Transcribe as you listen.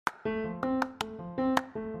Hey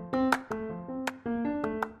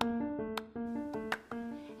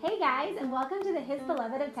guys, and welcome to the His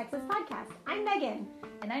Beloved of Texas podcast. I'm Megan.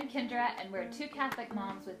 And I'm Kendra, and we're two Catholic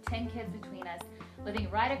moms with 10 kids between us, living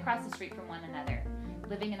right across the street from one another,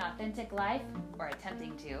 living an authentic life, or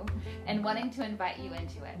attempting to, and wanting to invite you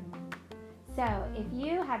into it. So, if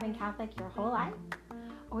you have been Catholic your whole life,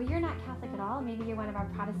 or you're not Catholic at all, maybe you're one of our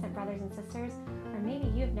Protestant brothers and sisters, or maybe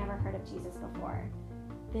you've never heard of Jesus before,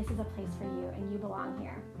 this is a place for you, and you belong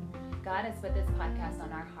here. God has put this podcast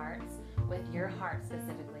on our hearts with your heart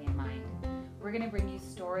specifically in mind. We're going to bring you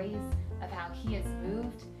stories of how He has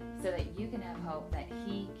moved so that you can have hope that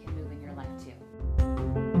He can move in your life too.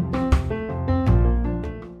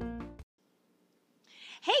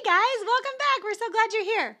 Hey guys, welcome back. We're so glad you're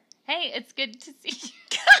here. Hey, it's good to see you.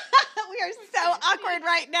 We are so awkward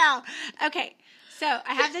right now. Okay, so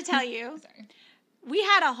I have to tell you, Sorry. we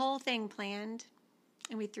had a whole thing planned,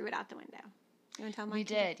 and we threw it out the window. You want to tell them? We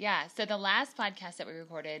did, yeah. So the last podcast that we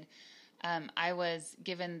recorded, I was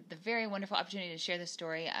given the very wonderful opportunity to share the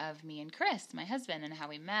story of me and Chris, my husband, and how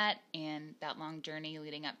we met and that long journey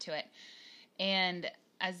leading up to it. And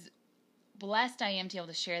as blessed I am to be able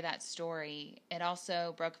to share that story, it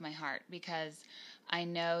also broke my heart because I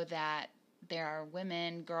know that there are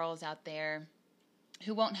women, girls out there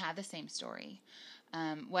who won't have the same story,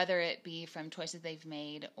 whether it be from choices they've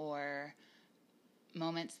made or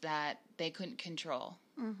moments that they couldn't control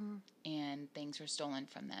and things were stolen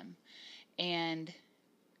from them. And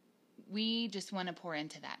we just want to pour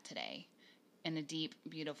into that today in a deep,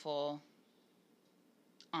 beautiful,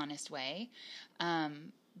 honest way.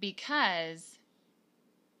 Because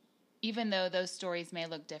even though those stories may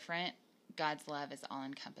look different, God's love is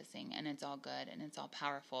all-encompassing, and it's all good, and it's all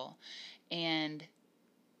powerful. And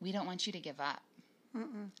we don't want you to give up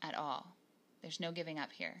at all. There's no giving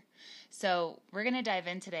up here. So we're going to dive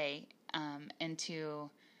in today into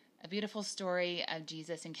a beautiful story of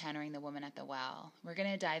Jesus encountering the woman at the well. We're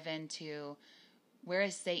going to dive into where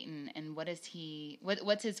is Satan and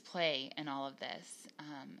what's his play in all of this,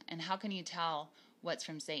 and how can you tell what's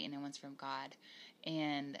from Satan and what's from God,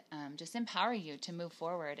 and just empower you to move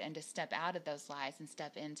forward and to step out of those lies and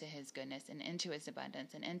step into His goodness and into His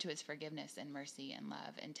abundance and into His forgiveness and mercy and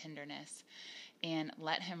love and tenderness, and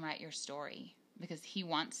let Him write your story because He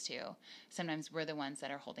wants to. Sometimes we're the ones that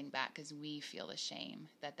are holding back because we feel the shame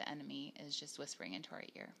that the enemy is just whispering into our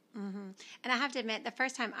ear. And I have to admit, the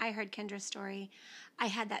first time I heard Kendra's story, I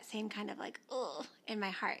had that same kind of like, ugh, in my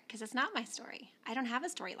heart, because it's not my story. I don't have a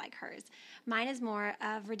story like hers. Mine is more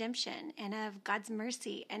of redemption and of God's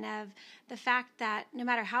mercy and of the fact that no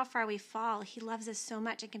matter how far we fall, He loves us so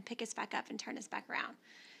much and can pick us back up and turn us back around.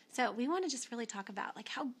 So we want to just really talk about like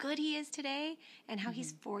how good He is today and how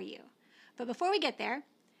He's for you. But before we get there,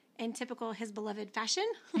 in typical His Beloved fashion,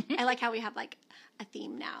 I like how we have like a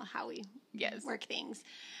theme now, how we work things.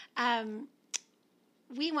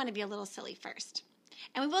 We want to be a little silly first.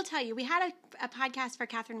 And we will tell you, we had a podcast for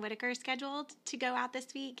Catherine Whitaker scheduled to go out this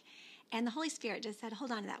week, and the Holy Spirit just said,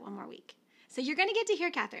 hold on to that one more week. So you're going to get to hear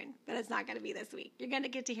Catherine, but it's not going to be this week. You're going to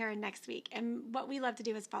get to hear her next week. And what we love to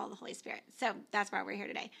do is follow the Holy Spirit. So that's why we're here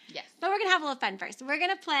today. Yes. But we're going to have a little fun first. We're going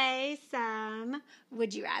to play some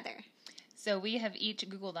Would You Rather. So we have each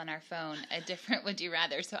Googled on our phone a different would you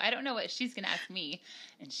rather. So I don't know what she's going to ask me,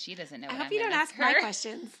 and she doesn't know what I'm going to ask her. I hope you don't ask my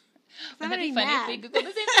questions. Would that be funny if we Googled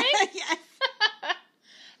the same thing? Yes.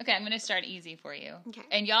 Okay, I'm going to start easy for you. Okay.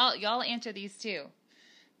 And y'all answer these too.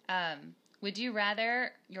 Would you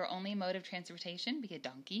rather your only mode of transportation be a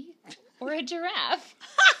donkey or a giraffe?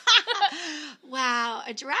 Wow.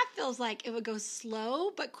 A giraffe feels like it would go slow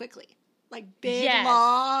but quickly. Like big,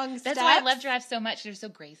 long steps. That's why I love giraffes so much. They're so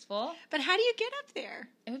graceful. But how do you get up there?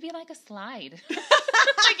 It would be like a slide.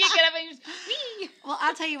 Like you get up and you just, whee! Well,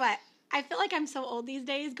 I'll tell you what. I feel like I'm so old these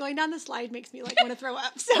days. Going down the slide makes me like want to throw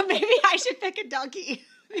up. So maybe I should pick a donkey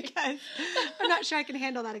because I'm not sure I can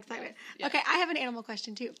handle that excitement. Yeah. Okay, I have an animal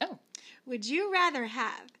question too. Oh. Would you rather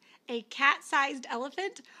have a cat-sized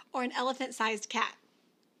elephant or an elephant-sized cat?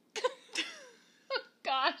 Oh,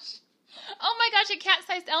 gosh. Oh my gosh, a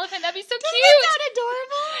cat-sized elephant. That'd be so cute. Isn't that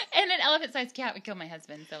adorable? And an elephant-sized cat would kill my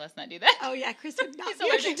husband, so let's not do that. Oh yeah, Chris would not He's be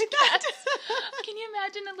allergic to that. cats. Can you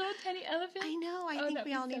imagine a little tiny elephant? I know. I think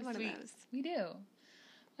we all need one of those. We do.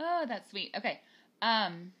 Oh, that's sweet. Okay.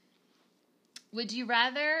 Would you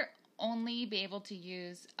rather only be able to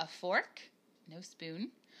use a fork, no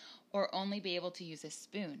spoon, or only be able to use a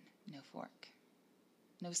spoon, no fork?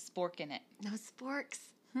 No spork in it. No sporks.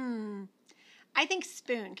 I think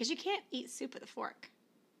spoon, because you can't eat soup with a fork.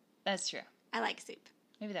 That's true. I like soup.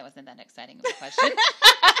 Maybe that wasn't that exciting of a question.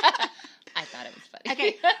 I thought it was funny.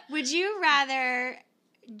 Okay. Would you rather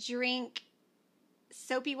drink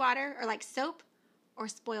soapy water or like soap or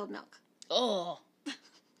spoiled milk? Oh,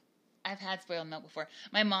 I've had spoiled milk before.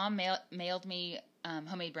 My mom mailed me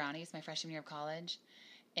homemade brownies my freshman year of college.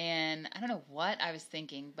 And I don't know what I was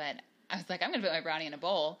thinking, but I was like, I'm going to put my brownie in a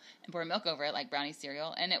bowl and pour milk over it like brownie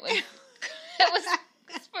cereal. And it was it was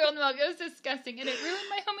spoiled milk. It was disgusting. And it ruined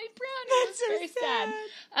my homemade brownie. That's it was very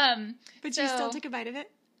sad. But you still took a bite of it?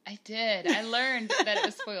 I did. I learned that it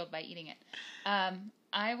was spoiled by eating it.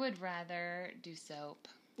 I would rather do soap.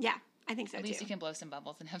 Yeah, I think so, At too. least you can blow some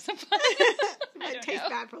bubbles and have some fun. It tastes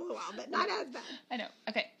bad for a little while, but not as bad. I know.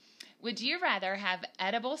 Okay. Would you rather have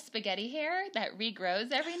edible spaghetti hair that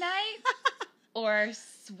regrows every night or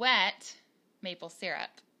sweat maple syrup?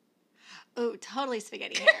 Oh, totally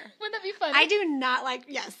spaghetti hair. Wouldn't that be funny? I do not like,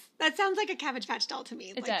 yes, that sounds like a Cabbage Patch doll to me.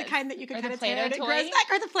 It like does. the kind that you can Or kind the of tear and it Play-Doh grows toy.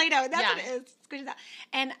 back. Or the Play-Doh. That's Yeah. what it is. Squish it out.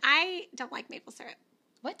 And I don't like maple syrup.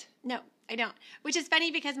 What? No, I don't. Which is funny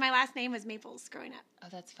because my last name was Maples growing up. Oh,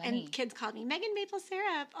 that's funny. And kids called me Megan Maple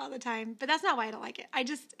Syrup all the time. But that's not why I don't like it. I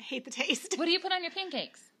just hate the taste. What do you put on your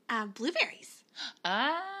pancakes? Blueberries.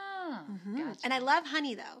 Ah. Mm-hmm. Gotcha. And I love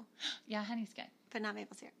honey, though, Yeah, honey's good. but not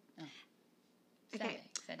maple syrup. Oh. Okay.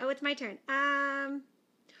 Said it. Oh, it's my turn.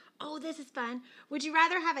 Oh, this is fun. Would you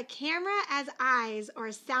rather have a camera as eyes or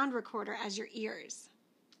a sound recorder as your ears?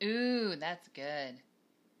 Ooh, that's good.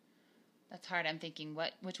 That's hard. I'm thinking,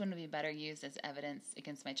 which one would be better used as evidence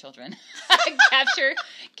against my children?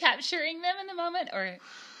 Capturing them in the moment, or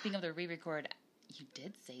being able to re-record? You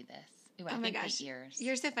did say this. Ooh, I Oh my think gosh. the ears.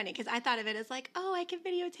 You're so funny because I thought of it as like, oh, I can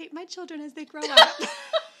videotape my children as they grow up.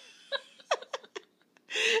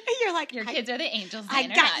 And you're like, Your kids are the angels. I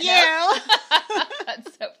Zane, or got not. you. No.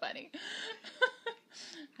 That's so funny.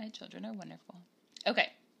 My children are wonderful. Okay.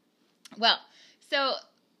 Well, so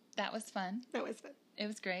that was fun. That was fun. It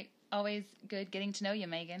was great. Always good getting to know you,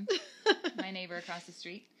 Megan, my neighbor across the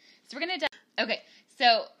street. So we're going to... Okay,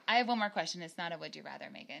 so I have one more question. It's not a would you rather,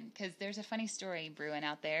 Megan, because there's a funny story brewing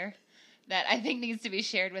out there that I think needs to be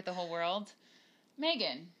shared with the whole world.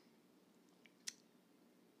 Megan,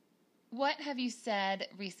 what have you said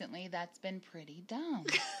recently that's been pretty dumb?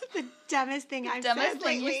 The dumbest thing I've Dumbest said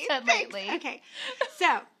thing lately. you said Thanks. lately. Okay.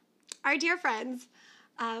 So, our dear friends,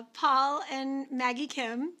 Paul and Maggie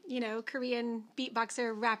Kim, Korean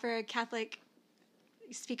beatboxer, rapper, Catholic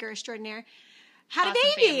speaker extraordinaire, had Awesome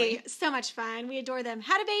a baby. family. So much fun. We adore them.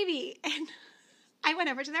 Had a baby. And I went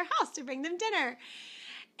over to their house to bring them dinner.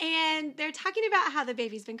 And they're talking about how the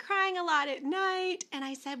baby's been crying a lot at night. And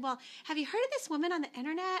I said, well, have you heard of this woman on the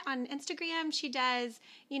internet, on Instagram? She does,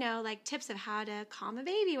 like tips of how to calm a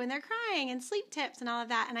baby when they're crying and sleep tips and all of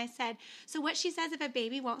that. And I said, so what she says if a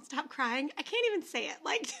baby won't stop crying, I can't even say it.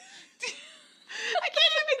 Like, I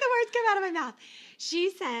can't even make the words come out of my mouth.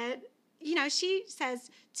 She said, she says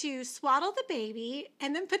to swaddle the baby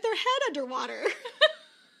and then put their head underwater.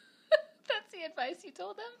 That's the advice you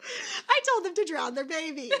told them? I told them to drown their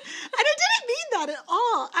baby. And I didn't mean that at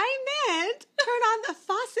all. I meant turn on the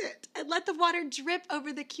faucet and let the water drip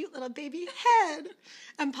over the cute little baby head.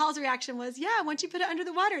 And Paul's reaction was, yeah, once you put it under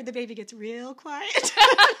the water, the baby gets real quiet.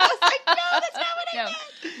 I was like, no, that's not what I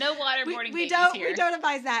meant. No waterboarding We babies here. We don't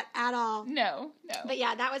advise that at all. No. But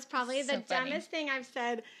yeah, that was probably So the funny. dumbest thing I've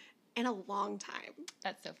said in a long time.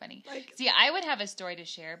 That's so funny. Like- See, I would have a story to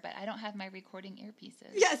share, but I don't have my recording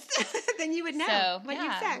earpieces. Yes, then you would know So, what yeah,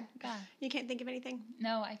 you said. yeah. You can't think of anything?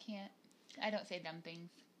 No, I can't. I don't say dumb things.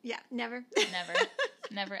 Yeah, never. Never.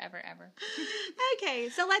 Never, ever, ever. Okay,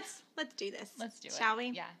 so let's do this. Let's do it. Shall we?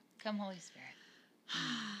 Yeah. Come, Holy Spirit.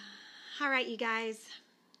 All right, you guys.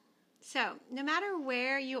 So, no matter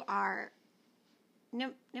where you are,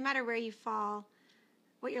 no matter where you fall,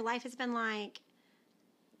 what your life has been like,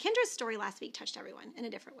 Kendra's story last week touched everyone in a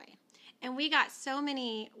different way. And we got so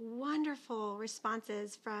many wonderful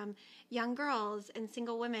responses from young girls and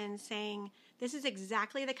single women saying, this is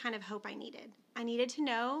exactly the kind of hope I needed. I needed to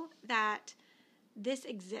know that this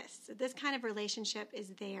exists, that this kind of relationship is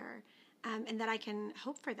there, and that I can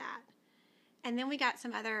hope for that. And then we got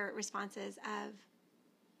some other responses of,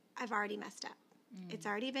 I've already messed up. It's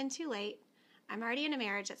already been too late. I'm already in a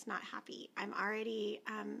marriage that's not happy. I've already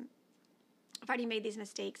made these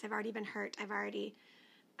mistakes. I've already been hurt. I've already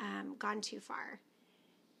gone too far.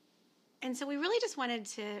 And so we really just wanted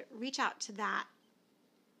to reach out to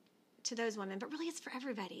those women, but really it's for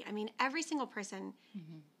everybody. I mean, every single person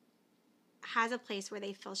has a place where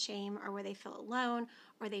they feel shame or where they feel alone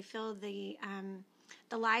or they feel the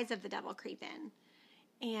lies of the devil creep in.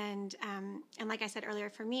 And like I said earlier,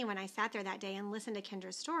 for me, when I sat there that day and listened to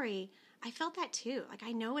Kendra's story, I felt that too. Like,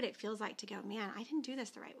 I know what it feels like to go, man, I didn't do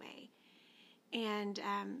this the right way. And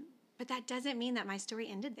But that doesn't mean that my story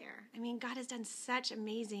ended there. I mean, God has done such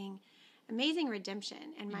amazing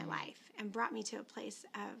redemption in my life and brought me to a place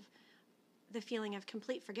of the feeling of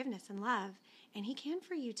complete forgiveness and love. And he can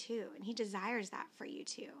for you too. And he desires that for you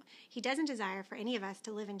too. He doesn't desire for any of us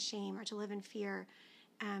to live in shame or to live in fear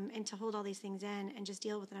and to hold all these things in and just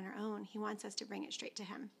deal with it on our own. He wants us to bring it straight to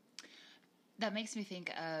him. That makes me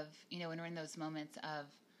think of, when we're in those moments of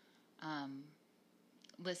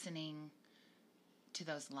listening to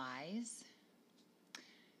those lies.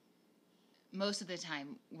 Most of the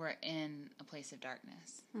time we're in a place of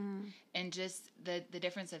darkness and just the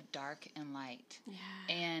difference of dark and light. Yeah.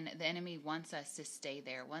 And the enemy wants us to stay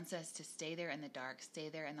there in the dark, stay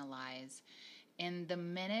there in the lies. And the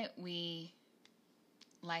minute we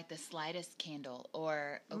light the slightest candle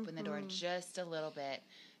or open the door just a little bit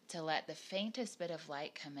to let the faintest bit of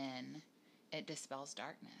light come in, it dispels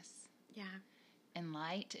darkness. Yeah. And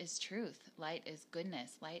light is truth. Light is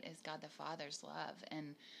goodness. Light is God the Father's love.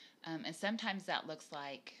 And sometimes that looks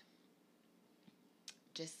like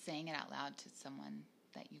just saying it out loud to someone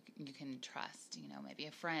that you can trust, maybe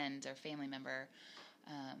a friend or family member,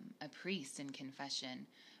 a priest in confession,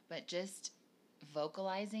 but just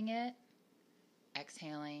vocalizing it,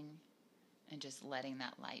 exhaling, and just letting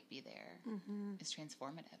that light be there is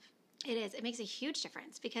transformative. It is. It makes a huge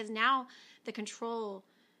difference because now the control,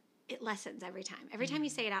 it lessens every time. Every time you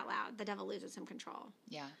say it out loud, the devil loses some control.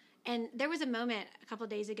 Yeah. And there was a moment a couple of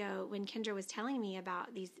days ago when Kendra was telling me about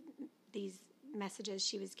these messages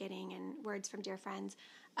she was getting and words from dear friends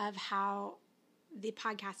of how the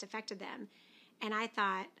podcast affected them. And I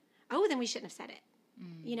thought, oh, then we shouldn't have said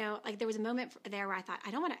it. There was a moment there where I thought,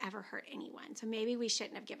 I don't want to ever hurt anyone. So maybe we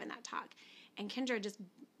shouldn't have given that talk. And Kendra just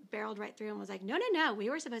barreled right through and was like, no, we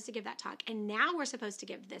were supposed to give that talk. And now we're supposed to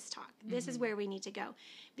give this talk. This is where we need to go.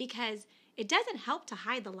 Because it doesn't help to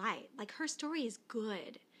hide the light. Like, her story is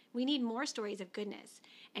good. We need more stories of goodness.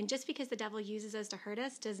 And just because the devil uses us to hurt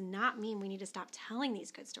us does not mean we need to stop telling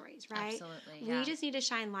these good stories, right? Absolutely, yeah. We just need to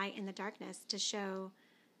shine light in the darkness to show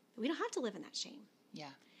that we don't have to live in that shame. Yeah.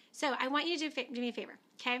 So I want you to do me a favor,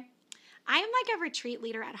 okay? I am like a retreat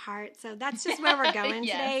leader at heart, so that's just where we're going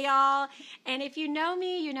today, y'all. And if you know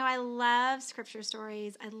me, you know I love scripture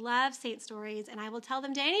stories. I love saint stories, and I will tell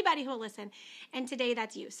them to anybody who will listen. And today,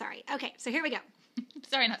 that's you. Sorry. Okay, so here we go.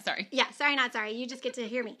 Sorry, not sorry. Yeah, sorry, not sorry. You just get to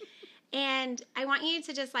hear me. And I want you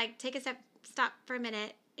to just take a stop for a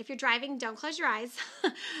minute. If you're driving, don't close your eyes.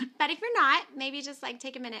 But if you're not, maybe just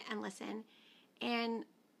take a minute and listen. And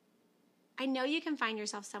I know you can find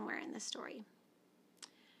yourself somewhere in this story.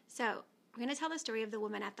 So we're going to tell the story of the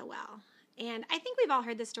woman at the well. And I think we've all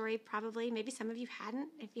heard this story probably. Maybe some of you hadn't.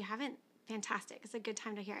 If you haven't, fantastic. It's a good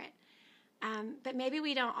time to hear it. But maybe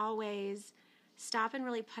we don't always stop and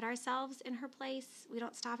really put ourselves in her place. We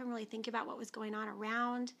don't stop and really think about what was going on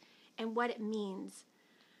around and what it means.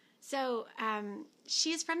 So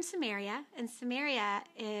she is from Samaria, and Samaria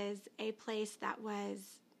is a place that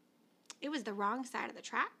was the wrong side of the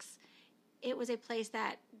tracks. It was a place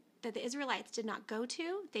that the Israelites did not go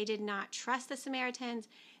to. They did not trust the Samaritans.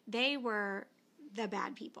 They were the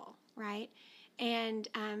bad people, right? And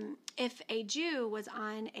if a Jew was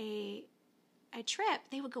on a trip,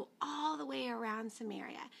 they would go all the way around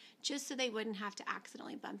Samaria just so they wouldn't have to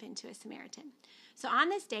accidentally bump into a Samaritan. So on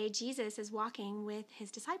this day, Jesus is walking with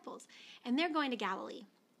his disciples, and they're going to Galilee.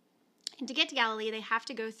 And to get to Galilee, they have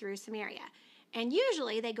to go through Samaria. And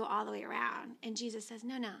usually they go all the way around. And Jesus says,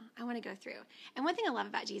 no, I want to go through. And one thing I love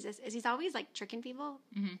about Jesus is he's always tricking people.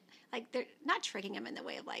 Mm-hmm. They're not tricking them in the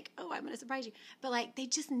way of oh, I'm going to surprise you. But they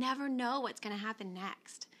just never know what's going to happen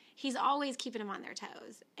next. He's always keeping them on their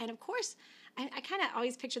toes. And of course, I kind of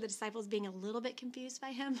always picture the disciples being a little bit confused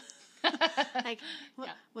by him.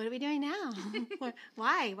 What are we doing now?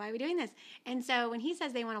 Why? Why are we doing this? And so when he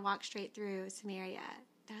says they want to walk straight through Samaria,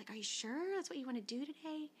 they're like, are you sure that's what you want to do today?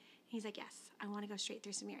 And he's like, yes, I want to go straight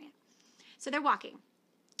through Samaria. So they're walking.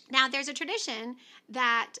 Now, there's a tradition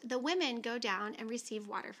that the women go down and receive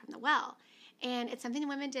water from the well. And it's something the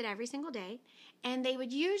women did every single day. And they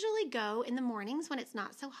would usually go in the mornings when it's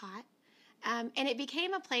not so hot. And it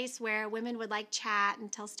became a place where women would chat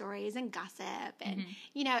and tell stories and gossip. And,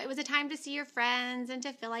 it was a time to see your friends and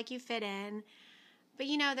to feel like you fit in. But,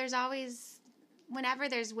 there's always, whenever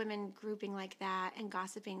there's women grouping like that and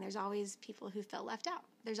gossiping, there's always people who feel left out.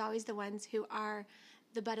 There's always the ones who are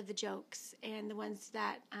the butt of the jokes and the ones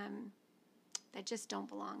that just don't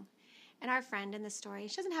belong. And our friend in this story,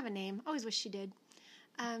 she doesn't have a name. I always wish she did.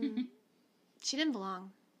 She didn't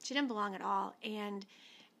belong. She didn't belong at all. And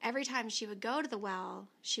every time she would go to the well,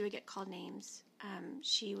 she would get called names.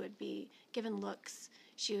 She would be given looks.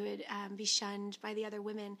 She would be shunned by the other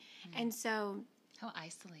women. And so... How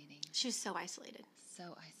isolating. She was so isolated. So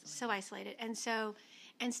isolated. So isolated. And so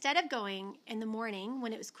instead of going in the morning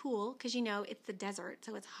when it was cool, because it's the desert,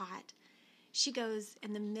 so it's hot, she goes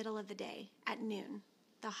in the middle of the day at noon,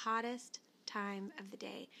 the hottest time of the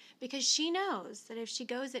day, because she knows that if she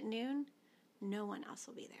goes at noon, no one else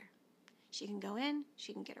will be there. She can go in,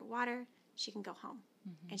 she can get her water, she can go home,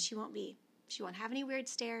 and she won't have any weird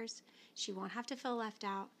stares. She won't have to feel left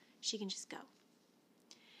out. She can just go.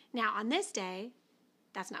 Now, on this day,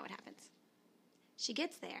 that's not what happens. She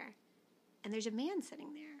gets there, and there's a man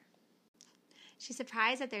sitting there. She's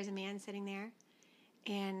surprised that there's a man sitting there,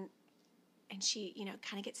 and she,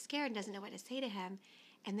 kind of gets scared and doesn't know what to say to him.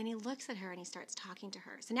 And then he looks at her and he starts talking to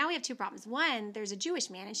her. So now we have two problems. One, there's a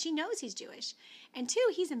Jewish man, and she knows he's Jewish. And two,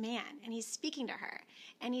 he's a man, and he's speaking to her.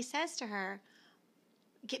 And he says to her,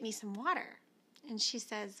 "Get me some water." And she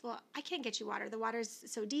says, "Well, I can't get you water. The water's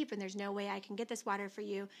so deep, and there's no way I can get this water for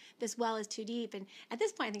you. This well is too deep." And at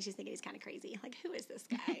this point, I think she's thinking he's kind of crazy. Like, who is this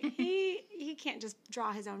guy? He can't just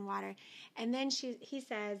draw his own water. And then he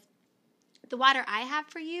says, "The water I have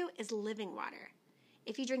for you is living water.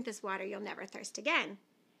 If you drink this water, you'll never thirst again."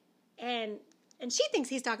 And she thinks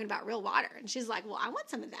he's talking about real water. And she's like, "Well, I want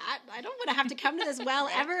some of that. I don't want to have to come to this well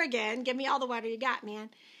ever again. Give me all the water you got, man."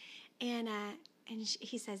 And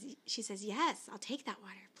she says, "Yes, I'll take that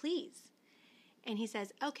water, please." And he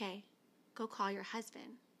says, "Okay, go call your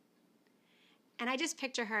husband." And I just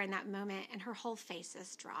picture her in that moment, and her whole face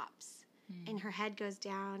just drops. And her head goes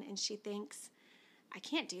down, and she thinks, "I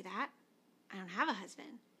can't do that. I don't have a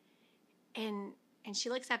husband." And she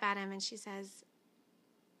looks up at him, and she says,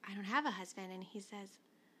 "I don't have a husband." And he says,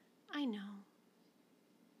 "I know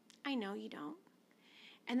you don't."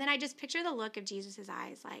 And then I just picture the look of Jesus'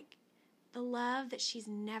 eyes, like the love that she's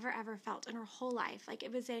never, ever felt in her whole life. Like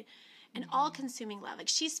it was an all-consuming love. Like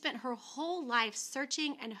she spent her whole life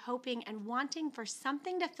searching and hoping and wanting for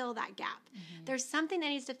something to fill that gap. There's something that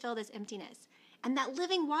needs to fill this emptiness. And that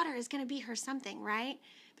living water is going to be her something, right?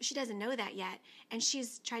 But she doesn't know that yet. And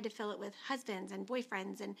she's tried to fill it with husbands and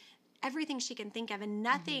boyfriends and everything she can think of. And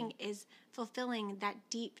nothing is fulfilling that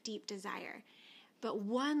deep, deep desire. But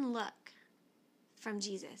one look from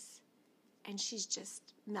Jesus, and she's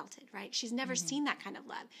just melted, right? She's never seen that kind of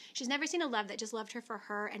love. She's never seen a love that just loved her for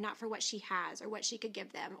her and not for what she has or what she could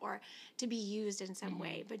give them or to be used in some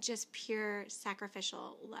way, but just pure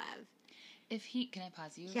sacrificial love. Can I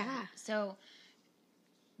pause you? Yeah. So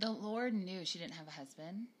the Lord knew she didn't have a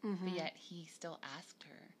husband, but yet he still asked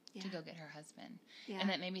her to go get her husband. Yeah. And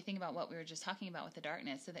that made me think about what we were just talking about with the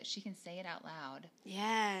darkness, so that she can say it out loud.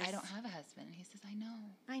 Yes. "I don't have a husband." And he says, I know.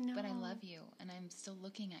 But I love you, and I'm still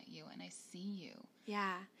looking at you, and I see you.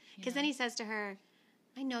 Yeah. Because then he says to her,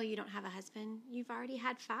 "I know you don't have a husband. You've already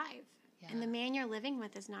had 5. Yeah. And the man you're living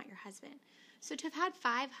with is not your husband." So to have had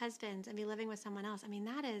 5 husbands and be living with someone else, I mean,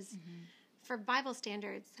 that is... for Bible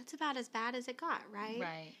standards, that's about as bad as it got, right?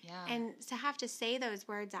 Right, yeah. And to have to say those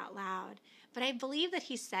words out loud. But I believe that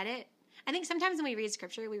he said it. I think sometimes when we read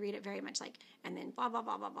Scripture, we read it very much like, and then blah, blah,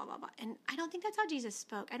 blah, blah, blah, blah, blah. And I don't think that's how Jesus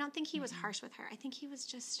spoke. I don't think he was harsh with her. I think he was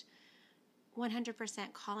just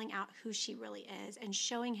 100% calling out who she really is and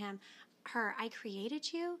showing her, "I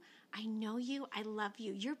created you. I know you. I love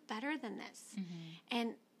you. You're better than this.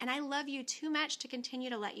 And I love you too much to continue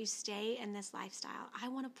to let you stay in this lifestyle. I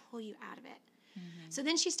want to pull you out of it." So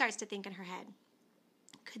then she starts to think in her head,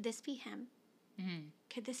 could this be him?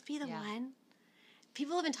 Could this be the one?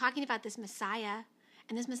 People have been talking about this Messiah,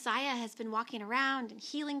 and this Messiah has been walking around and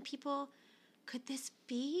healing people. Could this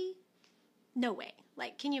be? No way.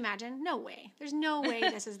 Like, can you imagine? No way. There's no way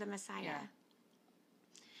this is the Messiah. Yeah.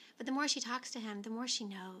 But the more she talks to him, the more she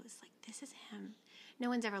knows, like, this is him. No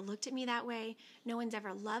one's ever looked at me that way. No one's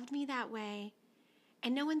ever loved me that way.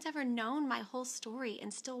 And no one's ever known my whole story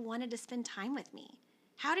and still wanted to spend time with me.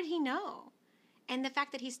 How did he know? And the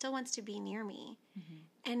fact that he still wants to be near me.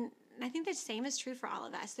 And I think the same is true for all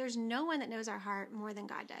of us. There's no one that knows our heart more than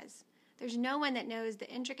God does. There's no one that knows the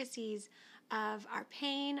intricacies of our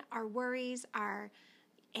pain, our worries, our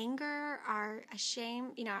anger, our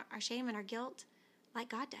shame, our shame and our guilt, like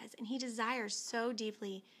God does. And he desires so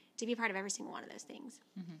deeply to be a part of every single one of those things.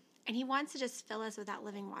 And he wants to just fill us with that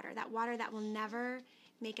living water that will never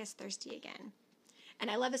make us thirsty again. And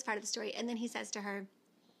I love this part of the story. And then he says to her,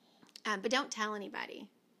 "But don't tell anybody."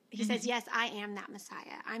 He says, "Yes, I am that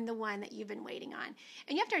Messiah. I'm the one that you've been waiting on."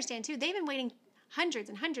 And you have to understand, too, they've been waiting hundreds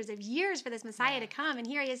and hundreds of years for this Messiah to come. And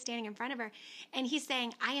here he is standing in front of her. And he's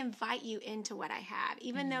saying, "I invite you into what I have.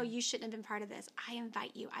 Even though you shouldn't have been part of this, I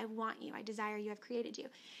invite you. I want you. I desire you. I've created you."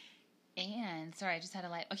 And, sorry, I just had a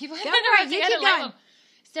light. I'll keep going. Go for it. You keep going.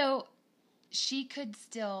 So she could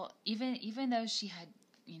still, even though she had,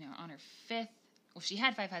 on her 5th well, she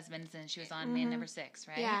had 5 husbands and she was on man number 6,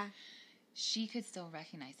 right? Yeah. She could still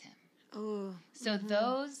recognize him. Oh. So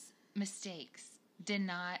those mistakes did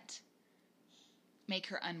not make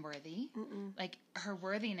her unworthy. Like, her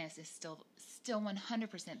worthiness is still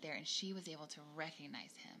 100% there, and she was able to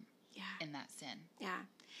recognize him in that sin. Yeah.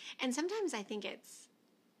 And sometimes I think it's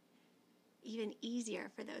even easier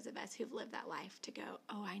for those of us who've lived that life to go,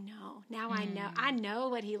 oh, I know. Now I know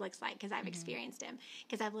what he looks like because I've experienced him,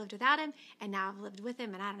 because I've lived without him, and now I've lived with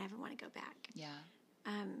him, and I don't ever want to go back. Yeah.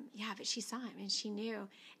 But she saw him, and she knew.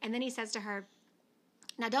 And then he says to her,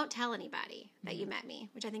 now don't tell anybody that you met me,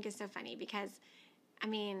 which I think is so funny because, I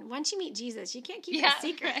mean, once you meet Jesus, you can't keep it a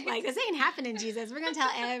secret. Right. Like, this ain't happening, Jesus. We're going to tell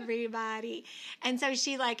everybody. And so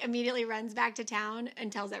she, like, immediately runs back to town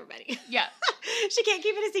and tells everybody. Yeah. She can't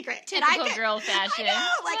keep it a secret. Typical girl fashion. I know.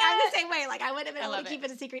 Like, I'm the same way. Like, I wouldn't have been able to keep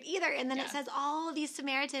it it a secret either. And then it says all of these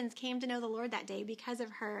Samaritans came to know the Lord that day because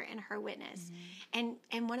of her and her witness. And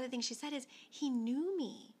one of the things she said is, he knew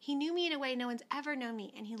me. He knew me in a way no one's ever known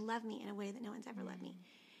me. And he loved me in a way that no one's ever loved me.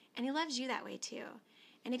 And he loves you that way too.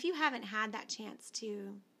 And if you haven't had that chance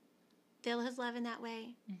to feel his love in that way,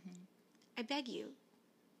 I beg you,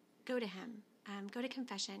 go to him. Go to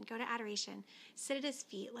confession. Go to adoration. Sit at his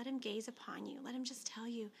feet. Let him gaze upon you. Let him just tell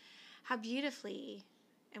you how beautifully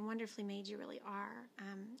and wonderfully made you really are,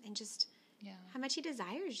 and just how much he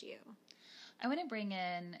desires you. I want to bring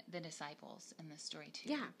in the disciples in this story too.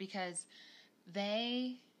 Yeah. Because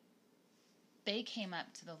they came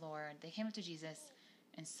up to the Lord. They came up to Jesus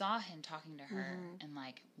and saw him talking to her and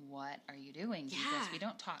like, what are you doing, Jesus? We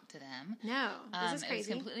don't talk to them. No, this is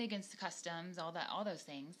crazy. It was completely against the customs, all those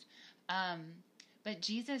things. But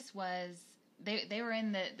Jesus was, they were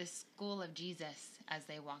in the school of Jesus as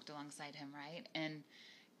they walked alongside him, right? And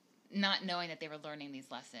not knowing that they were learning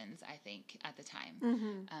these lessons, I think, at the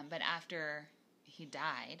time. But after he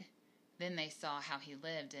died, then they saw how he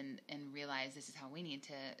lived and realized this is how we need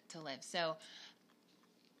to live. So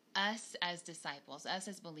us as disciples, us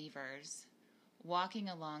as believers, walking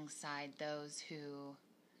alongside those who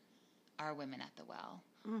are women at the well,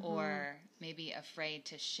 or maybe afraid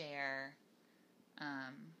to share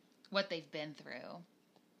what they've been through,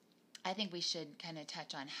 I think we should kind of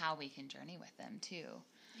touch on how we can journey with them too.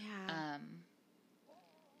 Yeah.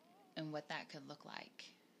 And what that could look like.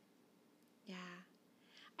 Yeah.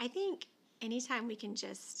 I think anytime we can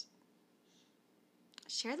just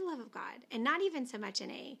share the love of God, and not even so much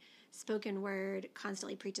in a spoken word,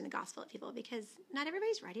 constantly preaching the gospel at people, because not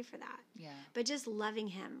everybody's ready for that. Yeah. But just loving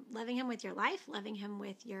him with your life, loving him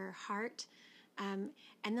with your heart, and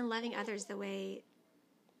then loving others the way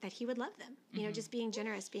that he would love them. You know, just being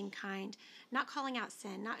generous, being kind, not calling out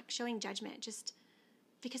sin, not showing judgment, just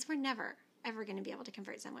because we're never ever going to be able to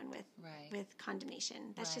convert someone with condemnation.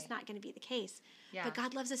 That's just not going to be the case. Yeah. But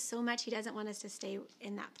God loves us so much, he doesn't want us to stay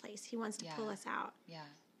in that place. He wants to pull us out. Yeah.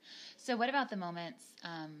 So what about the moments,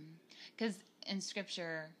 because in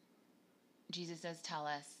Scripture, Jesus does tell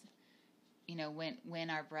us, you know, when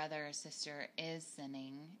our brother or sister is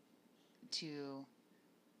sinning, to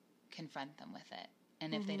confront them with it.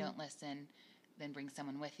 And if they don't listen, then bring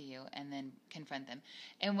someone with you and then confront them.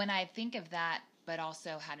 And when I think of that, but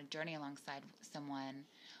also how to journey alongside someone,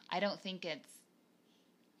 I don't think it's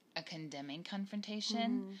a condemning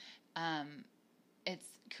confrontation. It's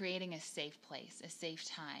creating a safe place, a safe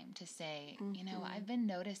time to say, you know, I've been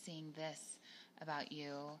noticing this about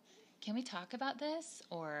you. Can we talk about this?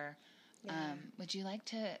 Or would you like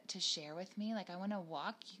to share with me? Like, I want to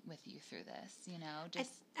walk with you through this, you know?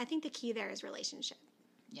 Just I think the key there is relationship.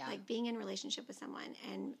 Yeah. Like being in relationship with someone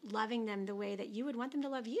and loving them the way that you would want them to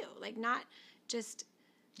love you. Like, not just,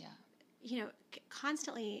 you know,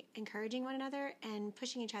 constantly encouraging one another and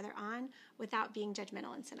pushing each other on without being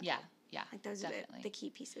judgmental and cynical. Yeah. Like, those are the key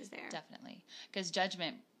pieces there. Definitely. Because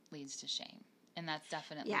judgment leads to shame. And that's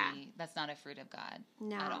definitely, that's not a fruit of God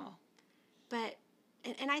at all. But,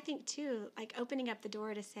 and I think too, like, opening up the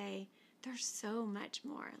door to say, there's so much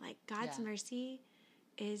more. Like, God's mercy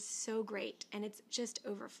is so great, and it's just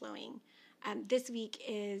overflowing. This week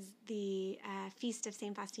is the Feast of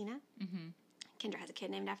St. Faustina. Kendra has a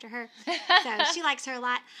kid named after her, so she likes her a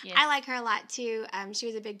lot. Yes. I like her a lot too. She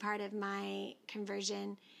was a big part of my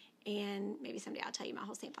conversion, and maybe someday I'll tell you my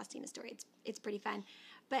whole St. Faustina story. It's pretty fun.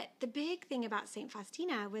 But the big thing about St.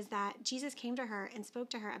 Faustina was that Jesus came to her and spoke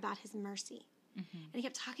to her about his mercy. And he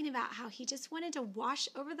kept talking about how he just wanted to wash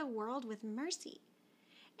over the world with mercy.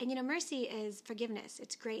 And, you know, mercy is forgiveness,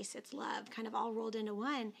 it's grace, it's love, kind of all rolled into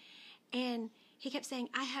one. And he kept saying,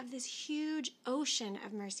 I have this huge ocean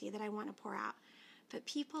of mercy that I want to pour out. But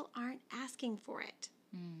people aren't asking for it.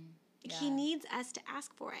 He needs us to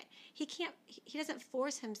ask for it. He doesn't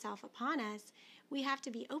force himself upon us. we have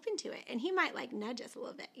to be open to it. And he might like nudge us a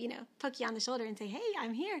little bit, poke you on the shoulder and say, hey,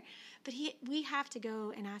 I'm here. But we have to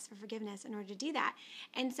go and ask for forgiveness in order to do that.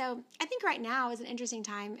 And so I think right now is an interesting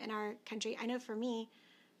time in our country. I know for me,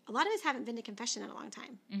 a lot of us haven't been to confession in a long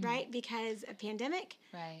time, right? Because of pandemic.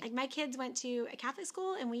 Right. Like my kids went to a Catholic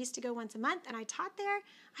school and we used to go once a month and I taught there.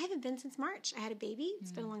 I haven't been since March. I had a baby.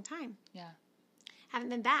 It's been a long time. Yeah. Haven't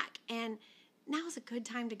been back. And now is a good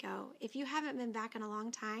time to go. If you haven't been back in a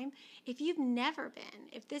long time, if you've never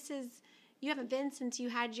been, you haven't been since you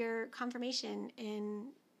had your confirmation in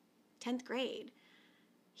 10th grade,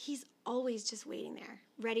 he's always just waiting there,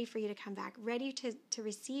 ready for you to come back, ready to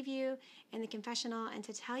receive you in the confessional and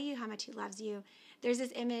to tell you how much he loves you. There's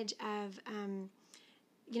this image of,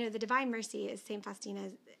 the Divine Mercy is St.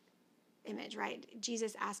 Faustina's image, right?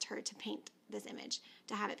 Jesus asked her to paint this image,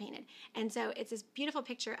 to have it painted. And so it's this beautiful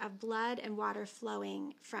picture of blood and water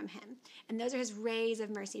flowing from him. And those are his rays of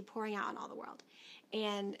mercy pouring out on all the world.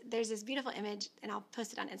 And there's this beautiful image, and I'll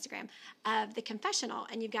post it on Instagram, of the confessional.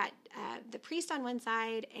 And you've got the priest on one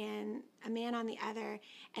side and a man on the other.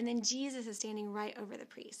 And then Jesus is standing right over the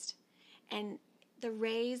priest. And the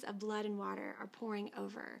rays of blood and water are pouring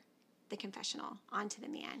over the confessional onto the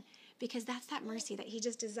man. Because that's that mercy that he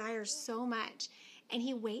just desires so much. And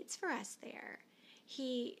he waits for us there.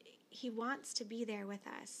 He wants to be there with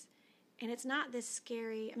us. And it's not this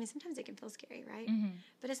scary, sometimes it can feel scary, right? Mm-hmm.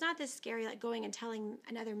 But it's not this scary, like going and telling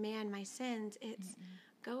another man my sins. It's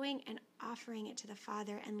going and offering it to the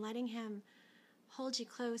Father and letting him hold you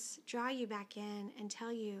close, draw you back in, and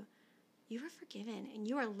tell you, you are forgiven, and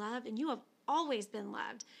you are loved, and you have always been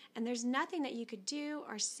loved. And there's nothing that you could do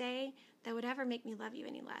or say that would ever make me love you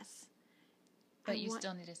any less. But you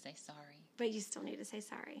still need to say sorry. But you still need to say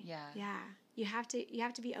sorry. Yeah. Yeah. You have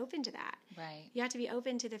to be open to that. Right. You have to be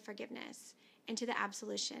open to the forgiveness and to the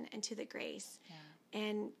absolution and to the grace. Yeah.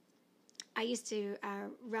 And I used to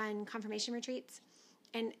run confirmation retreats,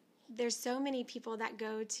 and there's so many people that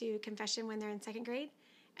go to confession when they're in second grade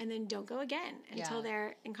and then don't go again until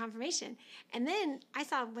they're in confirmation. And then I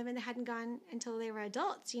saw women that hadn't gone until they were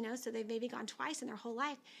adults, so they've maybe gone twice in their whole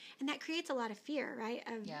life. And that creates a lot of fear, right,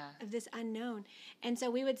 of this unknown. And so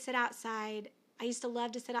we would sit outside. I used to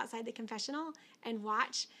love to sit outside the confessional and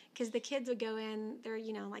watch, because the kids would go in, they're,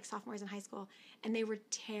 like sophomores in high school, and they were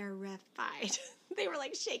terrified. They were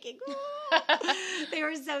like shaking. They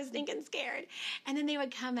were so stinking scared. And then they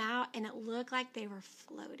would come out and it looked like they were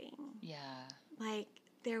floating. Yeah. Like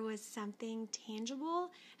there was something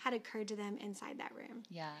tangible had occurred to them inside that room.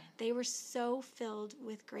 Yeah. They were so filled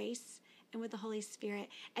with grace and with the Holy Spirit.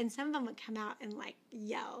 And some of them would come out and like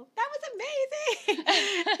yell, "That was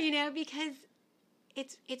amazing!" Because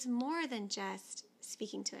it's more than just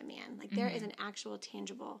speaking to a man. Like there is an actual,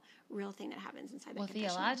 tangible, real thing that happens inside the confessional.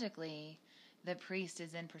 Theologically, the priest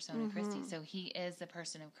is in persona Christi, so he is the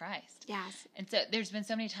person of Christ. Yes. And so there's been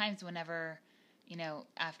so many times whenever,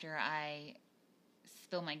 after I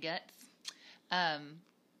spill my guts, and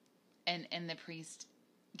the priest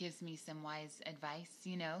gives me some wise advice,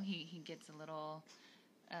 he gets a little,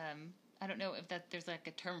 I don't know if there's like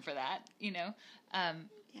a term for that, Yeah.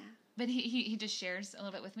 But he just shares a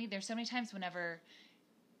little bit with me. There's so many times whenever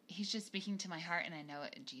he's just speaking to my heart and I know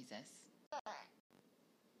it, Jesus.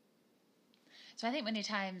 So I think many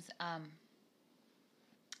times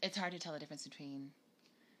it's hard to tell the difference between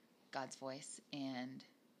God's voice and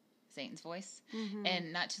Satan's voice. Mm-hmm.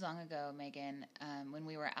 And not too long ago, Megan, when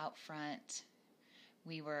we were out front,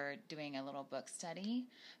 we were doing a little book study,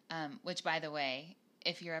 which, by the way,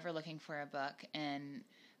 if you're ever looking for a book, and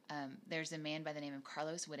there's a man by the name of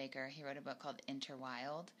Carlos Whitaker. He wrote a book called Enter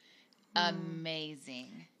Wild.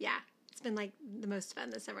 Amazing. Yeah. It's been like the most fun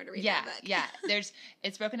this summer to read that book. Yeah.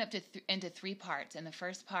 It's broken up into 3 parts. And the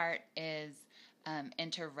first part is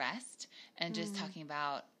Enter Rest, and just talking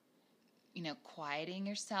about, quieting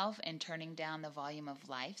yourself and turning down the volume of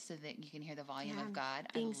life so that you can hear the volume of God.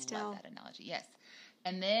 Being still. Love that analogy. Yes.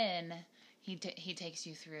 And then he takes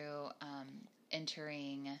you through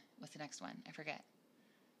entering, what's the next one? I forget.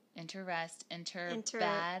 Enter rest, enter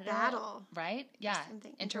battle. Right? Yeah.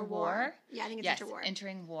 Enter war. Yeah, I think it's enter war.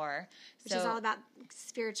 Entering war. Which is all about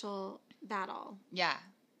spiritual battle. Yeah.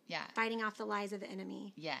 Fighting off the lies of the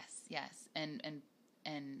enemy. Yes. And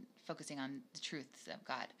focusing on the truths of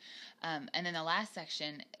God. And then the last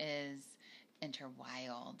section is enter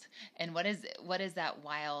wild. And what does that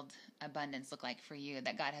wild abundance look like for you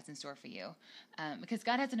that God has in store for you? Because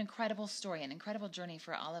God has an incredible story, an incredible journey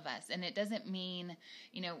for all of us. And it doesn't mean,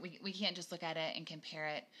 we can't just look at it and compare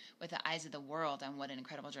it with the eyes of the world on what an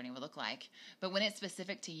incredible journey would look like. But when it's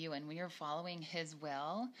specific to you and when you're following His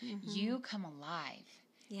will, you come alive.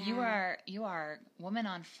 Yeah. You are woman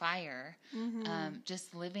on fire, Mm-hmm.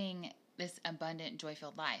 just living this abundant,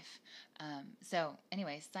 joy-filled life. So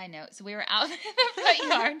anyways, side note. So we were out in the front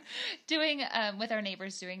yard doing, with our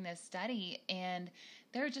neighbors doing this study, and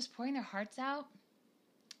they were just pouring their hearts out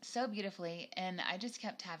so beautifully. And I just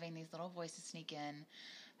kept having these little voices sneak in.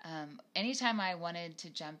 Anytime I wanted to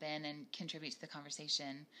jump in and contribute to the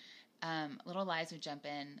conversation, little lies would jump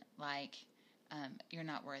in like, you're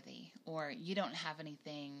not worthy, or you don't have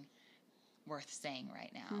anything worth saying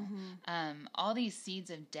right now. Mm-hmm. All these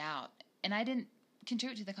seeds of doubt. And I didn't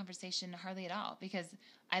contribute to the conversation hardly at all because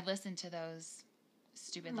I listened to those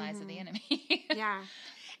stupid lies of the enemy. Yeah.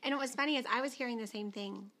 And what was funny is I was hearing the same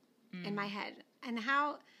thing in my head, and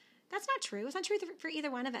how that's not true. It's not true for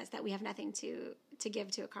either one of us that we have nothing to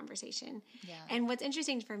give to a conversation. Yeah. And what's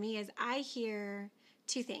interesting for me is I hear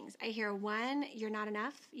two things. I hear, one, you're not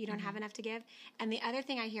enough. You don't have enough to give. And the other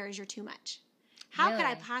thing I hear is you're too much. How could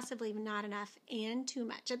I possibly not enough and too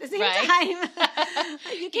much at the same time?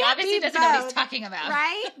 You can't he obviously be doesn't both, know what he's talking about.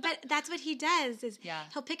 right? But that's what he does is Yeah.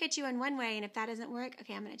 he'll pick at you in one way, and if that doesn't work,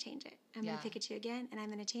 okay, I'm going to change it. I'm going to pick at you again, and I'm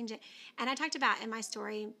going to change it. And I talked about in my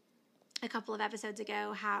story a couple of episodes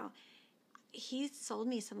ago how he sold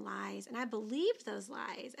me some lies, and I believed those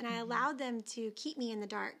lies, and I allowed them to keep me in the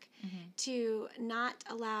dark, to not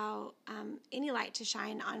allow any light to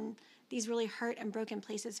shine on these really hurt and broken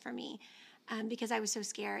places for me. Because I was so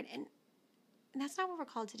scared. And that's not what we're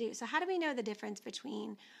called to do. So how do we know the difference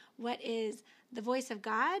between what is the voice of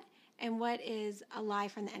God and what is a lie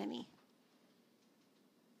from the enemy?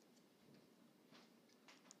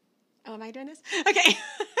 Oh, am I doing this? Okay.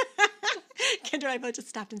 Kendra and I both just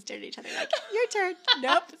stopped and stared at each other like, your turn.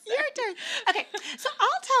 Nope, your turn. Okay, so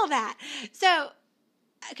I'll tell that. So,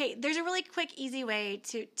 okay, there's a really quick, easy way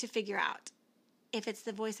to figure out if it's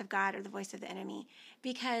the voice of God or the voice of the enemy,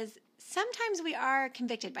 because sometimes we are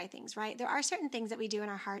convicted by things, right? There are certain things that we do in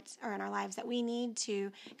our hearts or in our lives that we need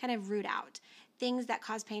to kind of root out, things that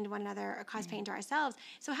cause pain to one another or cause pain to ourselves.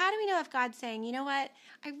 So how do we know if God's saying, you know what,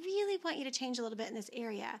 I really want you to change a little bit in this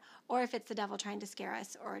area, or if it's the devil trying to scare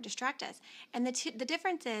us or distract us? And the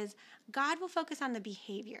difference is God will focus on the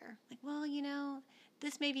behavior. Like, well, you know,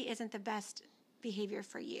 this maybe isn't the best behavior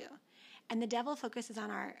for you. And the devil focuses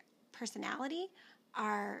on our personality,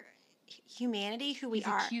 our humanity, who we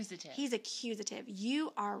are. Accusative. He's accusative.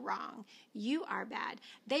 You are wrong. You are bad.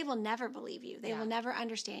 They will never believe you. They will never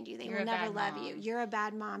understand you. They will never love you. You're a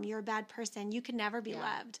bad mom. You're a bad person. You can never be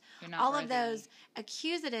loved. You're not All worthy. of those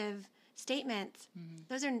accusative statements,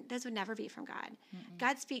 those would never be from God.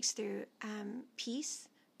 God speaks through peace,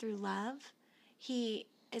 through love. He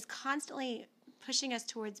is constantly pushing us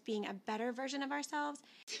towards being a better version of ourselves.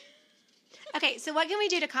 Okay, so what can we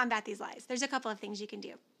do to combat these lies? There's a couple of things you can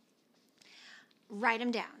do. Write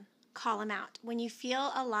them down. Call them out. When you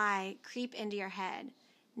feel a lie creep into your head,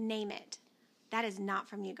 name it. That is not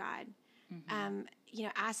from you, God.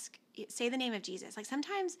 Say the name of Jesus. Like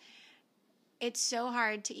sometimes it's so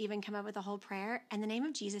hard to even come up with a whole prayer, and the name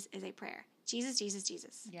of Jesus is a prayer. Jesus, Jesus,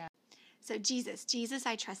 Jesus. Yeah. So Jesus,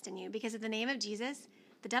 I trust in you, because of the name of Jesus,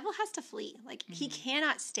 the devil has to flee. Like he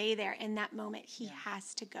cannot stay there in that moment. He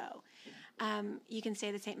has to go. You can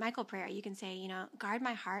say the St. Michael prayer. You can say, guard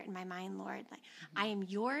my heart and my mind, Lord. Like, I am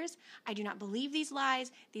yours. I do not believe these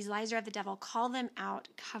lies. These lies are of the devil. Call them out.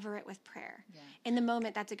 Cover it with prayer. Yeah. In the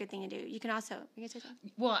moment, that's a good thing to do. You can also, you say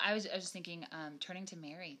something? Well, I was just thinking, turning to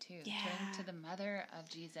Mary too. Yeah. Turning to the mother of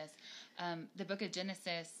Jesus. The book of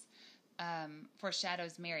Genesis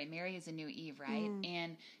foreshadows Mary. Mary is a new Eve, right?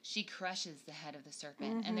 And she crushes the head of the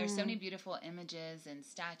serpent. And there's so many beautiful images and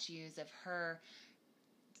statues of her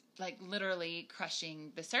like literally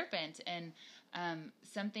crushing the serpent. And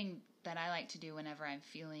something that I like to do whenever I'm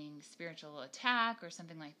feeling spiritual attack or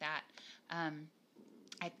something like that,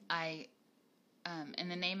 I in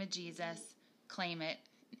the name of Jesus, claim it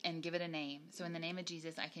and give it a name. So in the name of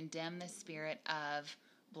Jesus, I condemn the spirit of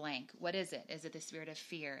blank. What is it? Is it the spirit of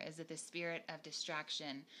fear? Is it the spirit of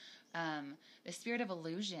distraction? The spirit of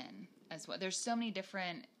illusion as well. There's so many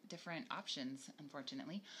different options,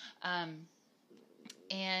 unfortunately.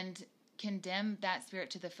 And condemn that spirit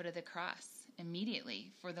to the foot of the cross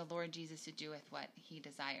immediately for the Lord Jesus to do with what he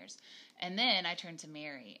desires. And then I turn to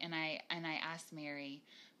Mary and I ask Mary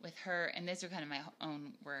with her, and these are kind of my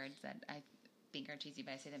own words that I think are cheesy,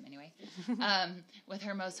 but I say them anyway. With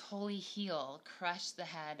her most holy heel, crush the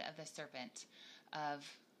head of the serpent of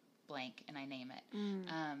blank, and I name it.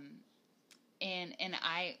 And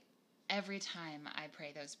I, every time I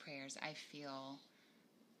pray those prayers, I feel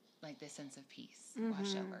like this sense of peace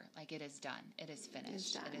wash over. Like it is done. It is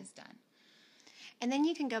finished. It is done. And then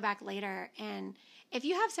you can go back later, and if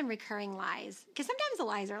you have some recurring lies, because sometimes the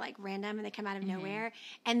lies are like random and they come out of nowhere.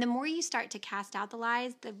 And the more you start to cast out the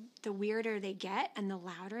lies, the weirder they get and the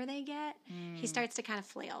louder they get. He starts to kind of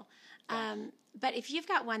flail. Yeah. But if you've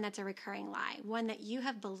got one that's a recurring lie, one that you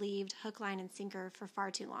have believed hook, line, and sinker for far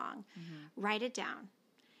too long, write it down.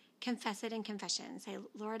 Confess it in confession. Say,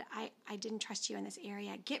 Lord, I didn't trust you in this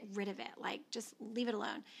area. Get rid of it. Like, just leave it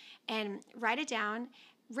alone. And write it down.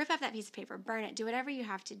 Rip up that piece of paper. Burn it. Do whatever you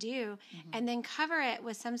have to do. And then cover it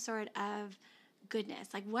with some sort of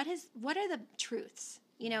goodness. Like, what are the truths?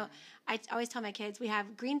 You know, I always tell my kids we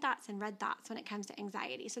have green thoughts and red thoughts when it comes to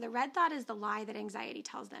anxiety. So the red thought is the lie that anxiety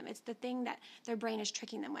tells them. It's the thing that their brain is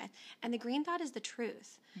tricking them with. And the green thought is the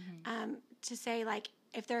truth. To say, like,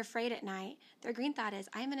 if they're afraid at night, their green thought is,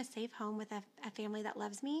 I'm in a safe home with a family that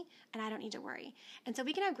loves me, and I don't need to worry. And so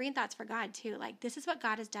we can have green thoughts for God, too. Like, this is what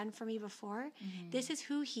God has done for me before. This is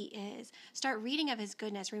who he is. Start reading of his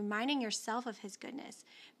goodness, reminding yourself of his goodness.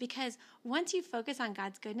 Because once you focus on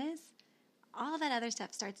God's goodness, all that other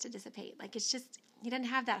stuff starts to dissipate. Like, it's just, he doesn't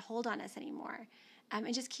have that hold on us anymore.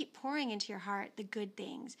 And just keep pouring into your heart the good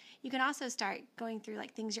things. You can also start going through,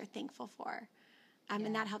 like, things you're thankful for.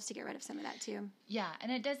 And that helps to get rid of some of that too. Yeah.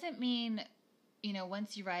 And it doesn't mean, you know,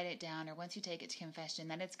 once you write it down or once you take it to confession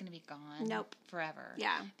that it's going to be gone forever.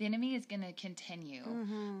 Yeah. The enemy is going to continue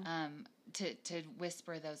to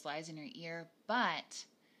whisper those lies in your ear. But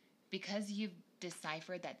because you've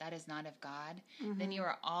deciphered that is not of God, then you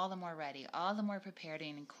are all the more ready, all the more prepared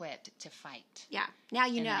and equipped to fight. Yeah. Now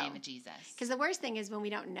you know. In the name of Jesus. Because the worst thing is when we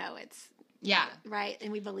don't know it's right,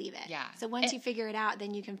 and we believe it. Yeah. So once you figure it out,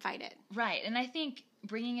 then you can fight it. Right. And I think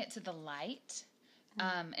bringing it to the light,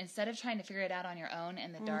 instead of trying to figure it out on your own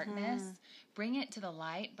in the darkness, bring it to the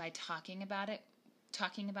light by talking about it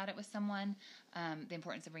with someone, the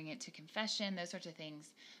importance of bringing it to confession, those sorts of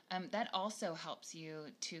things. That also helps you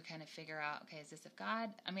to kind of figure out, okay, is this of God?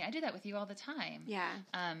 I mean, I do that with you all the time. Yeah.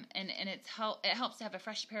 And it helps to have a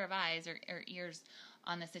fresh pair of eyes or ears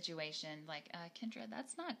on the situation, like, Kendra,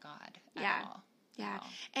 that's not God at all. Yeah.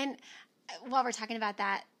 And while we're talking about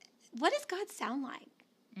that, what does God sound like?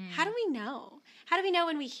 How do we know? How do we know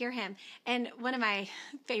when we hear him? And one of my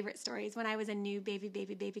favorite stories, when I was a new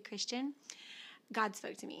baby Christian, God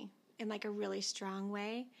spoke to me in like a really strong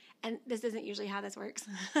way. And this isn't usually how this works.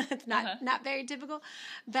 It's not very typical.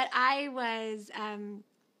 But I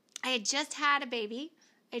had just had a baby.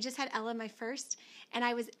 I just had Ella, my first, and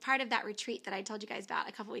I was part of that retreat that I told you guys about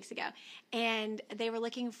a couple weeks ago. And they were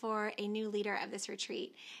looking for a new leader of this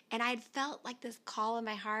retreat. And I had felt like this call in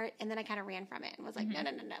my heart, and then I kind of ran from it and was like, no.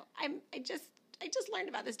 I just learned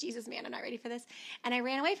about this Jesus man. I'm not ready for this. And I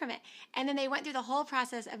ran away from it. And then they went through the whole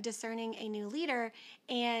process of discerning a new leader.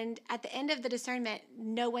 And at the end of the discernment,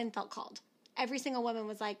 no one felt called. Every single woman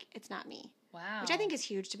was like, it's not me. Wow. Which I think is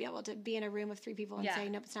huge to be able to be in a room of 3 people and say,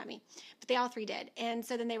 nope, it's not me. But they all 3 did. And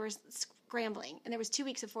so then they were scrambling. And there was 2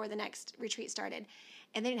 weeks before the next retreat started.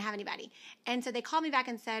 And they didn't have anybody. And so they called me back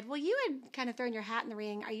and said, well, you had kind of thrown your hat in the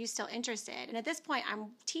ring. Are you still interested? And at this point, I'm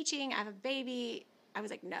teaching. I have a baby. I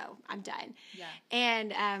was like, no, I'm done. Yeah.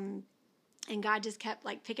 And God just kept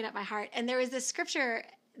like picking up my heart. And there was this scripture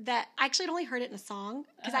that I actually had only heard it in a song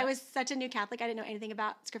because I was such a new Catholic. I didn't know anything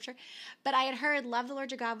about scripture, but I had heard, love the Lord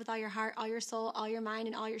your God with all your heart, all your soul, all your mind,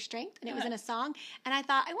 and all your strength. And it was in a song. And I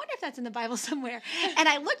thought, I wonder if that's in the Bible somewhere. And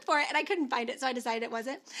I looked for it and I couldn't find it. So I decided it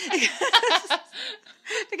wasn't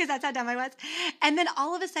because that's how dumb I was. And then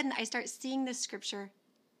all of a sudden I start seeing this scripture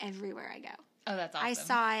everywhere I go. Oh, that's awesome. I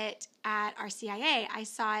saw it at our CIA. I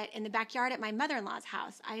saw it in the backyard at my mother-in-law's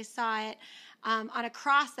house. I saw it on a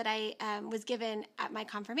cross that I was given at my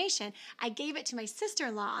confirmation. I gave it to my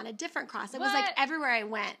sister-in-law on a different cross. It was like everywhere I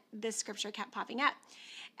went, this scripture kept popping up.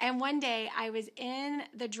 And one day I was in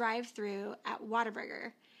the drive-thru at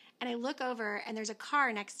Whataburger, and I look over, and there's a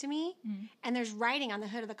car next to me, and there's writing on the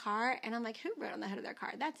hood of the car, and I'm like, who wrote on the hood of their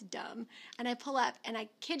car? That's dumb. And I pull up, and I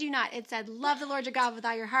kid you not, it said, love the Lord your God with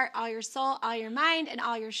all your heart, all your soul, all your mind, and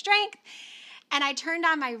all your strength. And I turned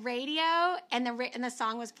on my radio, and the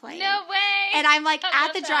song was playing. No way! And I'm like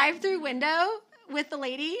at the drive-thru window with the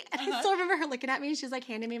lady, and I still remember her looking at me, and she's like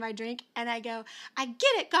handing me my drink, and I go, I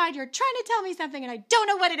get it, God, you're trying to tell me something, and I don't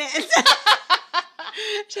know what it is.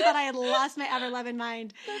 She thought I had lost my ever-loving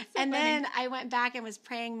mind. And then I went back and was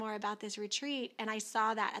praying more about this retreat, and I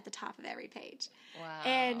saw that at the top of every page.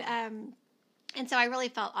 Wow. And so I really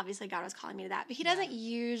felt, obviously, God was calling me to that. But he doesn't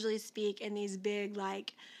usually speak in these big,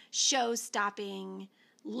 like, show-stopping,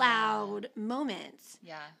 loud moments.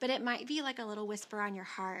 Yeah. But it might be like a little whisper on your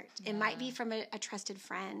heart. Yeah. It might be from a trusted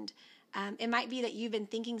friend. It might be that you've been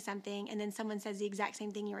thinking something and then someone says the exact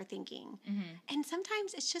same thing you were thinking. Mm-hmm. And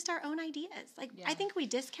sometimes it's just our own ideas. Like, I think we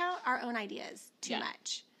discount our own ideas too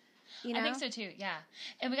much. You know? I think so too, yeah.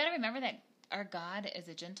 And we got to remember that our God is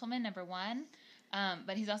a gentleman, number one,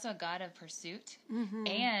 but he's also a God of pursuit. Mm-hmm.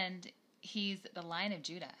 And he's the Lion of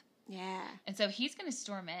Judah. Yeah. And so he's going to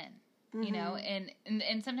storm in, you know,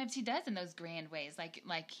 and sometimes he does in those grand ways,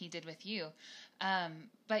 like he did with you.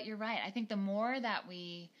 But you're right. I think the more that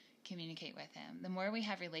we communicate with him, the more we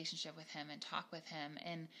have relationship with him and talk with him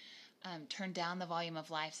and turn down the volume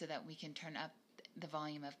of life so that we can turn up the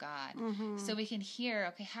volume of God. Mm-hmm. So we can hear,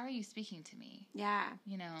 okay, how are you speaking to me? Yeah.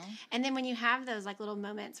 You know? And then when you have those like little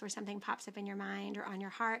moments where something pops up in your mind or on your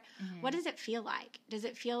heart, what does it feel like? Does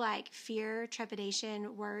it feel like fear,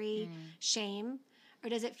 trepidation, worry, shame? Or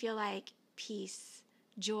does it feel like peace,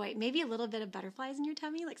 joy, maybe a little bit of butterflies in your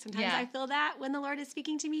tummy? Like sometimes I feel that when the Lord is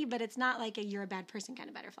speaking to me, but it's not like a you're a bad person kind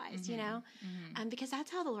of butterflies, you know? Because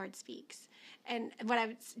that's how the Lord speaks. And what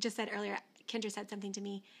I just said earlier, Kendra said something to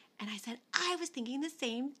me, and I said, I was thinking the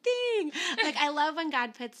same thing. Like, I love when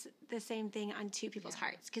God puts the same thing on two people's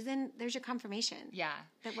hearts, because then there's your confirmation. Yeah.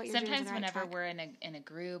 That what you're Sometimes doing is whenever we're in a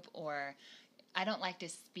group, or I don't like to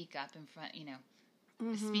speak up in front, you know,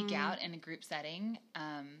 speak out in a group setting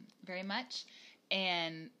very much.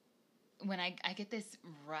 And when I get this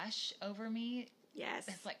rush over me,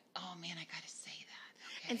 it's like, oh man, I got to say that.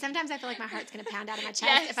 Okay. And sometimes I feel like my heart's going to pound out of my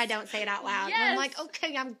chest if I don't say it out loud. Yes. I'm like,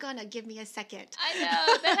 okay, I'm going to give me a second. I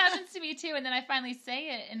know. That happens to me too. And then I finally say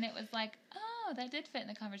it, and it was like, oh, that did fit in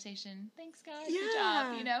the conversation. Thanks, God. Yeah. Good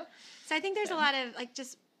job, you know? So I think there's a lot of, like,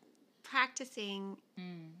 just practicing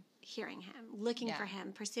hearing him, looking for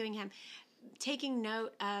him, pursuing him, taking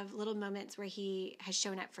note of little moments where he has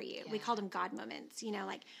shown up for you. Yeah. We called them God moments, you know,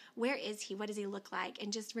 like, where is he? What does he look like?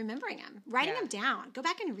 And just remembering him, writing him down. Go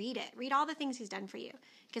back and read it. Read all the things he's done for you,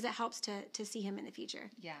 because it helps to see him in the future.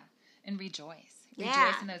 Yeah. And rejoice.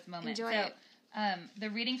 Rejoice in those moments. Enjoy it. The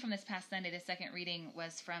reading from this past Sunday, the second reading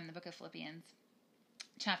was from the book of Philippians,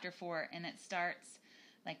 chapter 4, and it starts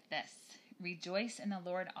like this. Rejoice in the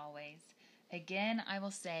Lord always. Again, I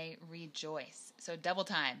will say rejoice. So double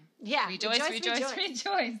time. Yeah. Rejoice.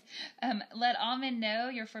 Let all men know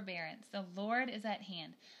your forbearance. The Lord is at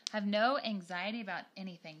hand. Have no anxiety about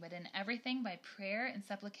anything, but in everything by prayer and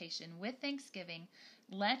supplication with thanksgiving,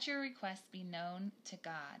 let your requests be known to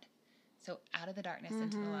God. So out of the darkness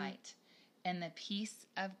into the light. And the peace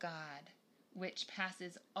of God, which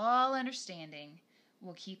passes all understanding,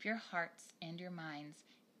 will keep your hearts and your minds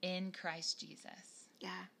in Christ Jesus.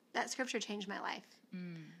 Yeah. That scripture changed my life.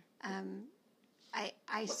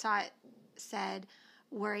 I saw it said,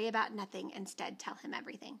 worry about nothing. Instead, tell him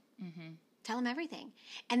everything. Tell him everything.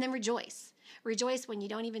 And then rejoice. Rejoice when you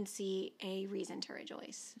don't even see a reason to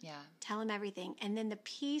rejoice. Yeah. Tell him everything. And then the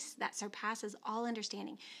peace that surpasses all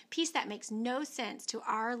understanding, peace that makes no sense to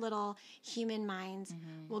our little human minds,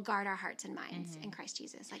 will guard our hearts and minds in Christ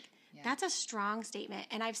Jesus. Like, that's a strong statement.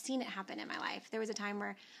 And I've seen it happen in my life. There was a time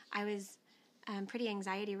where I was pretty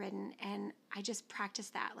anxiety ridden, and I just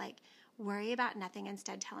practiced that, like, worry about nothing,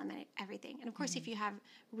 instead tell him everything. And of course, if you have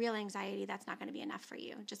real anxiety, that's not going to be enough for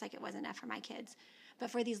you, just like it was enough for my kids. But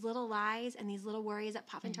for these little lies and these little worries that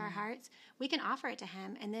pop into our hearts, we can offer it to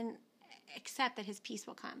him and then accept that his peace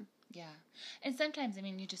will come. Yeah. And sometimes, I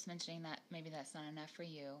mean, you just mentioning that maybe that's not enough for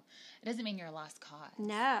you, it doesn't mean you're a lost cause.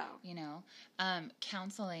 No. You know,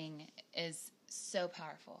 counseling is so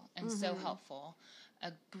powerful and so helpful.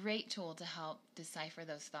 A great tool to help decipher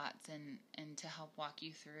those thoughts and to help walk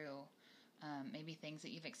you through maybe things that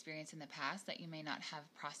you've experienced in the past that you may not have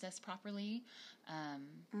processed properly,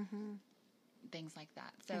 things like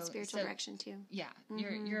that. So and spiritual direction too. Yeah,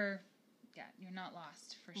 you're not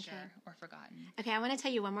lost for sure or forgotten. Okay, I want to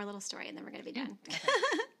tell you one more little story, and then we're going to be done. Okay.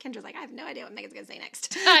 Kendra's like, I have no idea what Megan's going to say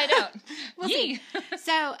next. I don't. We'll see.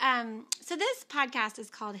 So this podcast is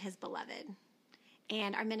called His Beloved.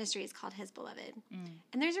 And our ministry is called His Beloved.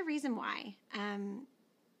 And there's a reason why.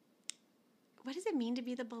 What does it mean to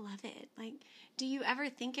be the beloved? Like, do you ever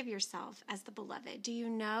think of yourself as the beloved? Do you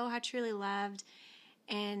know how truly loved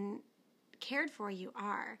and cared for you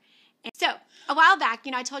are? And so a while back,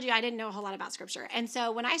 I told you I didn't know a whole lot about Scripture. And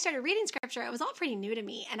so when I started reading Scripture, it was all pretty new to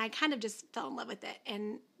me. And I kind of just fell in love with it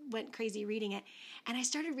and went crazy reading it. And I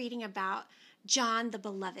started reading about John the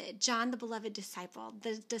beloved disciple,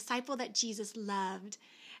 the disciple that Jesus loved.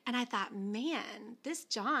 And I thought, man, this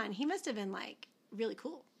John, he must have been like really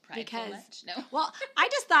cool. Well, I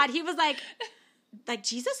just thought he was like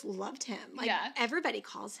Jesus loved him. Like everybody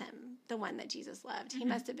calls him the one that Jesus loved. He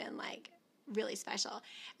must have been like really special.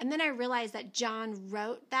 And then I realized that John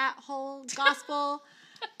wrote that whole gospel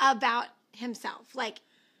about himself. Like,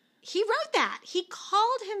 he wrote that. He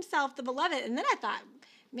called himself the beloved. And then I thought,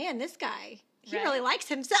 man, this guy, he really likes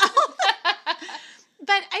himself.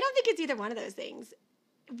 But I don't think it's either one of those things.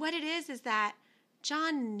 What it is that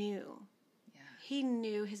John knew. Yeah. He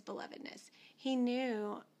knew his belovedness. He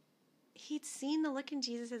knew he'd seen the look in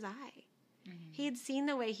Jesus' eye. Mm-hmm. He had seen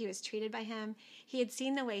the way he was treated by him. He had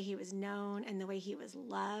seen the way he was known and the way he was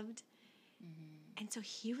loved. Mm-hmm. And so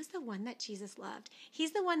he was the one that Jesus loved.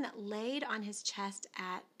 He's the one that laid on his chest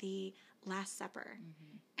at the Last Supper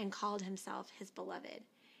and called himself his beloved.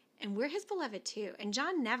 And we're his beloved too. And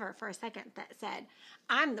John never for a second said,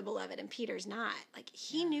 I'm the beloved and Peter's not. Like,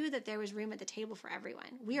 he knew that there was room at the table for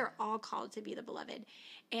everyone. We are all called to be the beloved.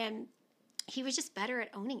 And he was just better at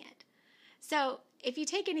owning it. So if you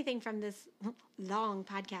take anything from this long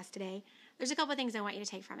podcast today, there's a couple of things I want you to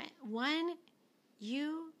take from it. One,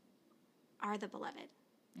 you are the beloved.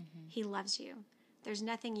 Mm-hmm. He loves you. There's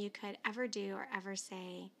nothing you could ever do or ever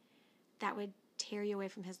say that would tear you away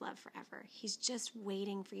from his love forever. He's just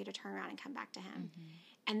waiting for you to turn around and come back to him. Mm-hmm.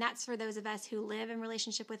 And that's for those of us who live in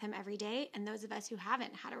relationship with him every day and those of us who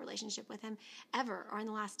haven't had a relationship with him ever or in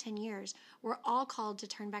the last 10 years. We're all called to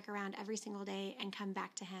turn back around every single day and come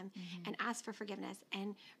back to him and ask for forgiveness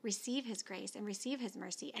and receive his grace and receive his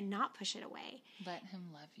mercy and not push it away. Let him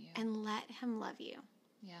love you. And let him love you.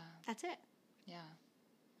 Yeah. That's it. Yeah.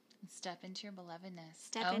 And step into your belovedness.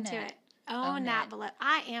 Step into it. Own that beloved.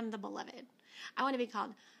 I am the beloved. I want to be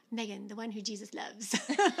called Megan, the one who Jesus loves.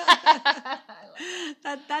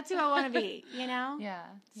 That's who I want to be, you know? Yeah.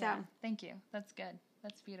 So thank you. That's good.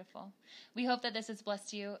 That's beautiful. We hope that this has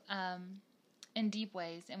blessed you in deep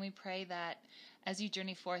ways. And we pray that as you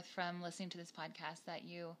journey forth from listening to this podcast, that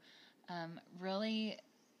you really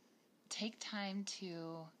take time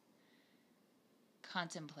to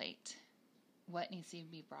contemplate what needs to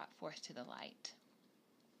be brought forth to the light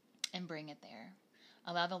and bring it there.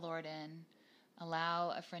 Allow the Lord in.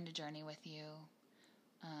 Allow a friend to journey with you.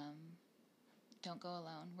 Don't go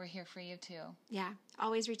alone. We're here for you too. Yeah.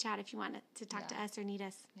 Always reach out if you want to talk to us or need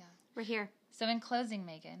us. Yeah. We're here. So in closing,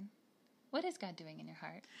 Megan, what is God doing in your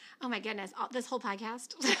heart? Oh my goodness. This whole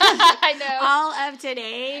podcast. I know. All of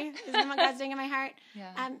today is what God's doing in my heart.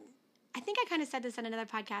 Yeah. I think I kind of said this in another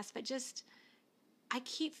podcast, but just I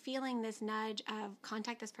keep feeling this nudge of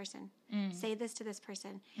contact this person, say this to this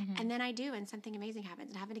person. Mm-hmm. And then I do, and something amazing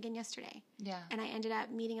happens. It happened again yesterday. Yeah. And I ended up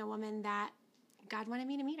meeting a woman that God wanted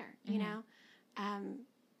me to meet her, you know?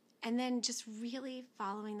 And then just really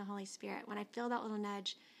following the Holy Spirit. When I feel that little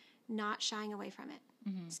nudge, not shying away from it,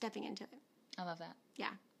 stepping into it. I love that.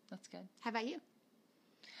 Yeah. That's good. How about you?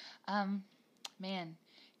 Man,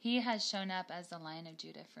 he has shown up as the Lion of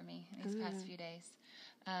Judah for me these past few days.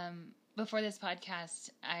 Before this podcast,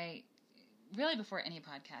 before any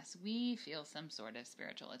podcast, we feel some sort of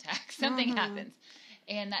spiritual attack. Something happens.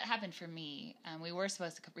 And that happened for me. We were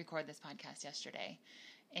supposed to record this podcast yesterday.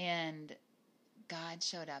 And God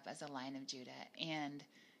showed up as a Lion of Judah. And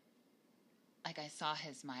like I saw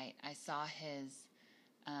his might. I saw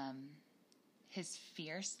his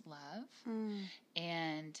fierce love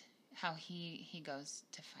and how he goes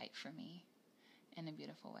to fight for me in a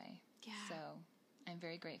beautiful way. Yeah. So I'm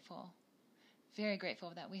very grateful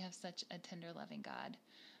that we have such a tender, loving God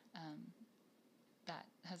that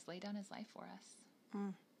has laid down his life for us.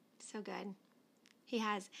 So good. He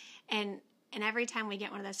has. And every time we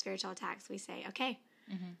get one of those spiritual attacks, we say, okay,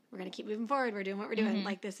 we're going to keep moving forward. We're doing what we're doing.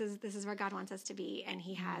 Like this is where God wants us to be. And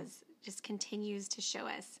he has just continues to show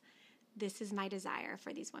us, this is my desire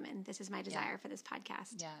for these women. This is my desire for this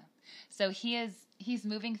podcast. Yeah. So he's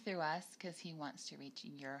moving through us because he wants to reach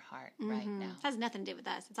your heart right now. It has nothing to do with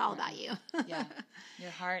us. It's all about you. Yeah.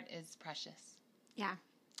 Your heart is precious. Yeah.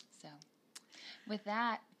 So with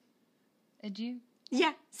that, did you?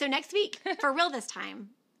 Yeah. So next week, for real this time,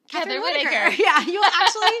 Catherine Whitaker. Yeah, you will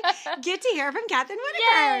actually get to hear from Catherine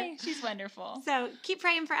Whitaker. Yay! She's wonderful. So keep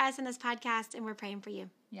praying for us in this podcast, and we're praying for you.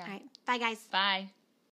 Yeah. All right. Bye, guys. Bye.